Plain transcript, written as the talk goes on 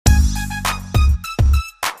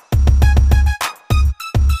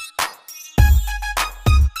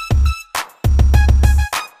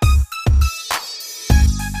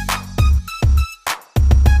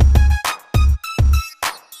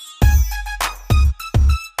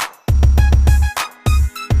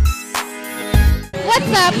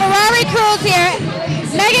Ferrari Cruise here.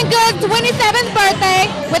 Meagan Good's 27th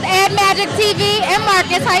birthday with Ad Magic TV and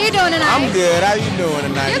Marcus. How you doing tonight? I'm good. How you doing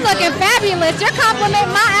tonight? You're looking fabulous. You're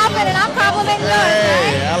complimenting my outfit and I'm complimenting yours.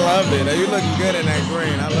 Hey, I love it. You looking good in that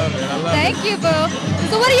green. I love it. Thank you, boo.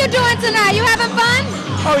 So what are you doing tonight? You having fun?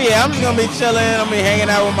 Oh yeah, I'm just gonna be chilling. I'm gonna be hanging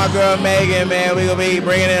out with my girl Meagan, man. We gonna be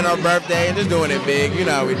bringing in her birthday and just doing it big. You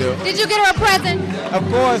know how we do. Did you get her a present? Of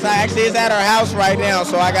course. It's at her house right now,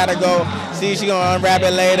 so I gotta go see. She gonna unwrap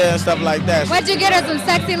it later and stuff like that. What'd you get her? Some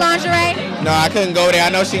sexy lingerie? No, I couldn't go there. I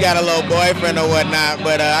know she got a little boyfriend or whatnot,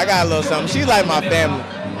 but I got a little something. She's like my family.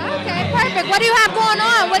 Okay, perfect. What do you have going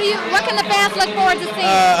on? What can the fans look forward to seeing?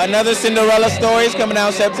 Another Cinderella story is coming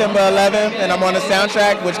out September 11th, and I'm on the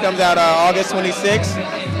soundtrack, which comes out August 26th.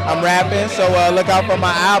 I'm rapping, so look out for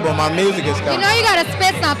my album. My music is coming. You know you gotta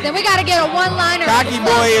spit something. We gotta get a one-liner. Cocky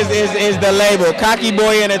Boy is the label. Cocky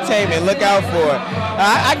Boy Entertainment. Look out for it.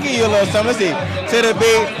 I give you a little something. Let's see. To the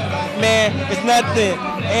beat, man, it's nothing.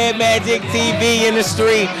 Ad Magic TV in the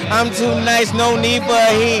street. I'm too nice, no need for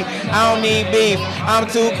a heat. I don't need beef. I'm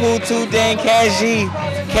too cool, too dang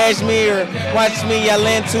cashmere. Watch me, I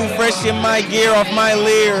land too fresh in my gear off my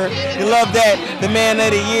leer. You love that, the man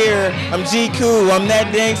of the year. I'm G-Cool, I'm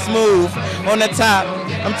that dang smooth. On the top,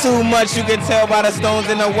 I'm too much, you can tell by the stones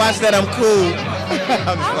in the watch that I'm cool.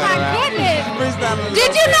 Oh my goodness.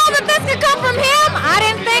 Did you know that this could come from him? I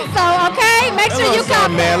didn't think so, okay? Make sure you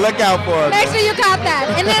caught that. Man, look out for it. Make sure you caught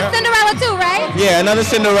that. And then Cinderella too, right? Yeah, another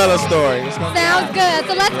Cinderella story. Sounds good.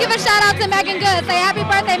 So let's give a shout out to Meagan Good. Say happy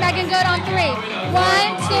birthday, Meagan Good on 3.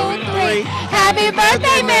 1, 2, 3. Happy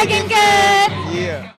birthday, Meagan Good.